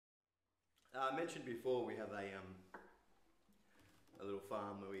I mentioned before we have a little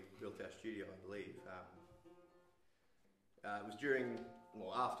farm where we built our studio, I believe. It was during,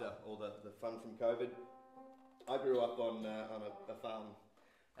 well, after all the fun from COVID. I grew up on a farm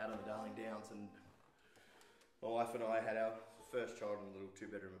out on the Darling Downs, and my wife and I had our first child in a little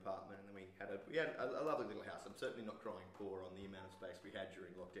two-bedroom apartment, and then we had a lovely little house. I'm certainly not crying poor on the amount of space we had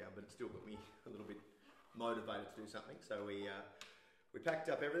during lockdown, but it still got me a little bit motivated to do something. So we packed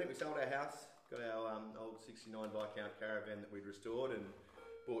up everything. We sold our house, got our old '69 Viscount caravan that we'd restored, and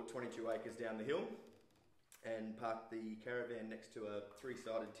bought 22 acres down the hill, and parked the caravan next to a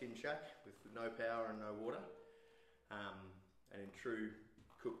three-sided tin shack with no power and no water. And in true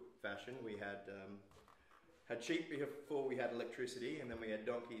Cook fashion, we had sheep before we had electricity, and then we had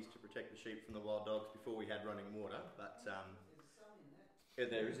donkeys to protect the sheep from the wild dogs before we had running water. But yeah,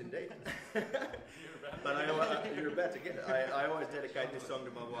 there is indeed. But I know you're about to get it. I always dedicate this song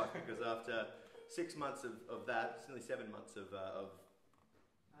to my wife, because after 6 months of that, it's nearly 7 months of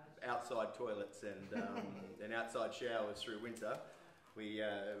outside toilets and outside showers through winter,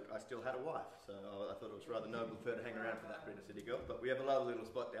 I still had a wife, so I thought it was rather noble of her to hang around for that bit of city girl. But we have a lovely little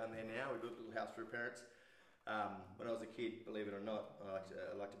spot down there now. We built a little house for her parents. When I was a kid, believe it or not, I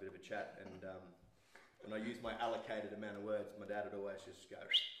liked a bit of a chat, and when I used my allocated amount of words, my dad would always just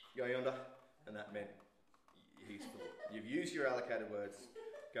go yonder, and that meant useful. You've used your allocated words,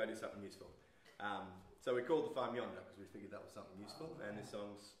 go do something useful. So we called the farm Yonder because we figured that was something useful, and this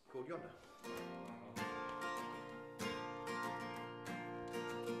song's called Yonder.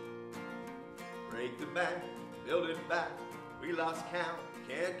 Break the bank, build it back, we lost count,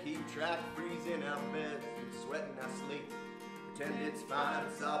 can't keep track, freezing our beds, sweating our sleep, pretend it's fine,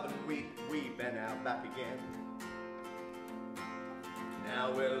 sobbing weak, weep and now back again.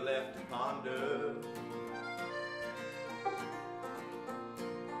 Now we're left to ponder,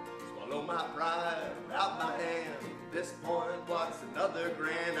 swallow my pride, out my hand, at this point what's another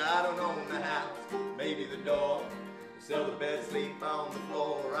grand? I don't own the house, maybe the door, sell the bed, sleep on the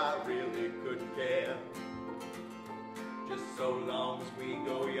floor, I really couldn't care. Just so long as we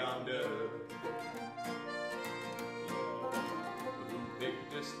go yonder. Who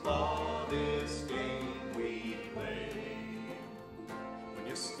picked us for this game we play? When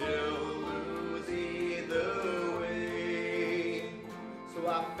you still lose either way. So I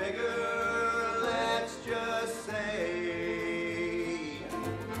figure let's just say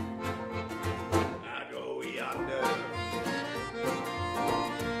I go yonder.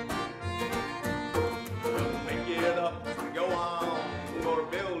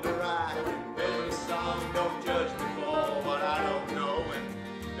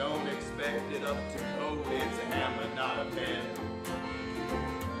 It up to code, it's a hammer, not a pen.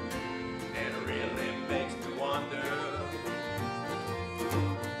 And it really makes me wonder,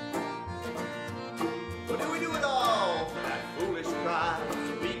 well, do we do it all for that foolish pride?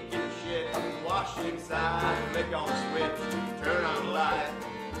 So we get shit, wash inside, flick on the switch, turn on the light,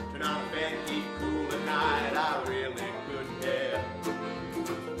 turn on the fan, keep cool at night. I really couldn't care,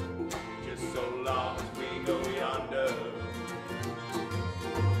 just so long as we go yonder.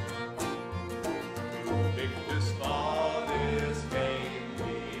 For this game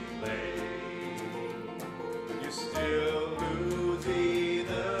we play, you still lose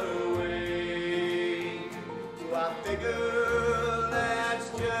either way. So I figure let's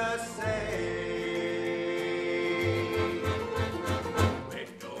just say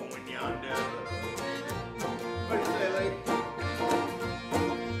we're going yonder. What do you say, Lee?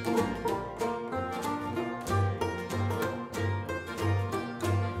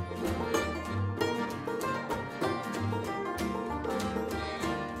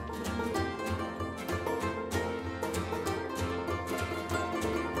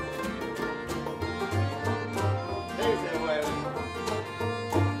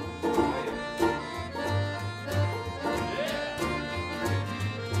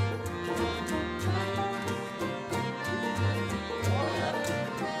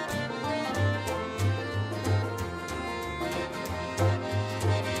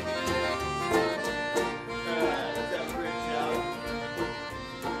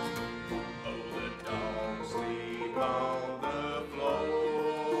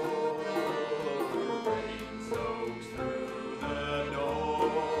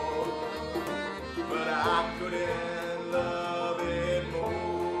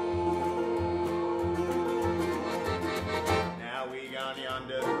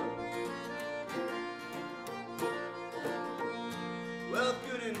 Well,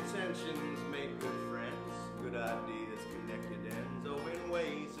 good intentions make good friends, good ideas connected ends, oh, in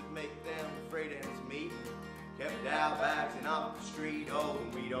ways that make them afraid ends meet. Kept our bags and off the street, oh,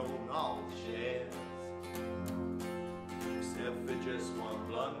 and we don't all share.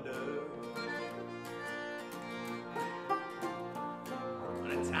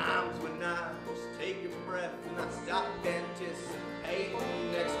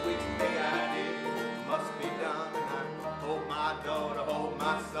 door to hold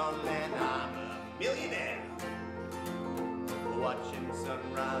my son, and I'm a millionaire. Watching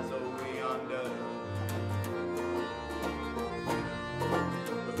sunrise over yonder.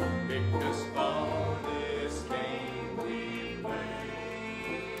 Picked us